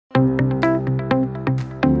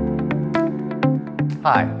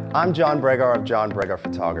Hi, I'm John Bregar of John Bregar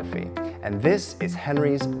Photography, and this is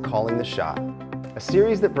Henry's Calling the Shot, a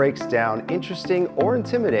series that breaks down interesting or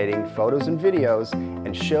intimidating photos and videos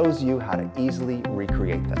and shows you how to easily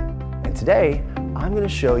recreate them. And today, I'm going to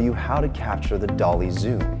show you how to capture the dolly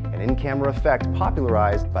zoom, an in-camera effect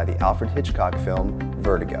popularized by the Alfred Hitchcock film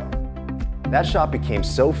Vertigo. That shot became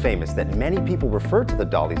so famous that many people refer to the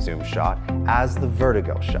dolly zoom shot as the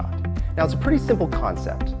Vertigo shot. Now, it's a pretty simple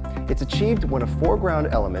concept. It's achieved when a foreground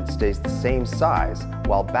element stays the same size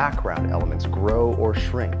while background elements grow or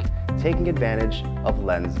shrink, taking advantage of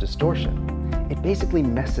lens distortion. It basically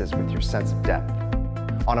messes with your sense of depth.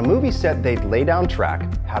 On a movie set, they'd lay down track,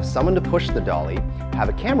 have someone to push the dolly, have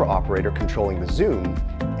a camera operator controlling the zoom,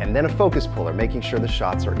 and then a focus puller making sure the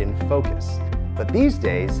shots are in focus. But these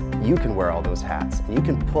days, you can wear all those hats, and you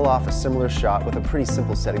can pull off a similar shot with a pretty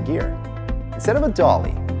simple set of gear. Instead of a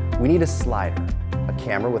dolly, we need a slider, a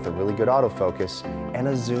camera with a really good autofocus, and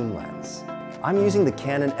a zoom lens. I'm using the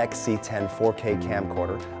Canon XC10 4K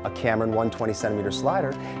camcorder, a Cameron 120cm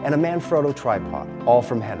slider, and a Manfrotto tripod, all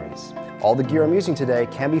from Henry's. All the gear I'm using today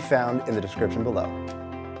can be found in the description below.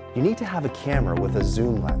 You need to have a camera with a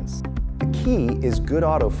zoom lens. The key is good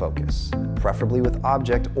autofocus, preferably with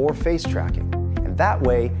object or face tracking, and that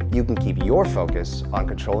way you can keep your focus on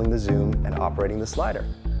controlling the zoom and operating the slider.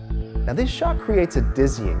 Now, this shot creates a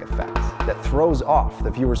dizzying effect that throws off the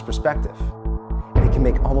viewer's perspective, and it can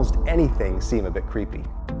make almost anything seem a bit creepy.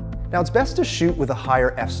 Now, it's best to shoot with a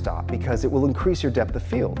higher f-stop because it will increase your depth of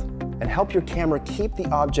field and help your camera keep the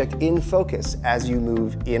object in focus as you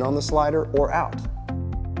move in on the slider or out.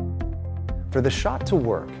 For the shot to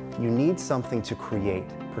work, you need something to create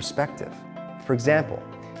perspective. For example,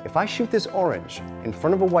 if I shoot this orange in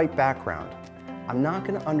front of a white background, I'm not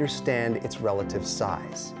going to understand its relative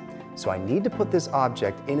size. So I need to put this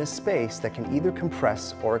object in a space that can either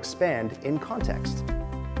compress or expand in context.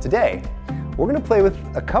 Today, we're going to play with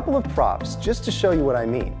a couple of props just to show you what I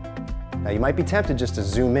mean. Now, you might be tempted just to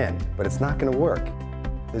zoom in, but it's not going to work.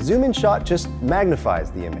 The zoom in shot just magnifies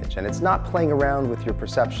the image, and it's not playing around with your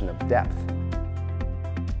perception of depth.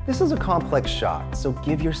 This is a complex shot, so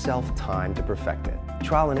give yourself time to perfect it.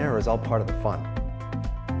 Trial and error is all part of the fun.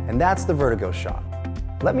 And that's the Vertigo shot.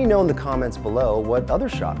 Let me know in the comments below what other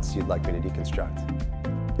shots you'd like me to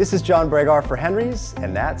deconstruct. This is John Bregar for Henry's,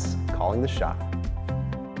 and that's Calling the Shot.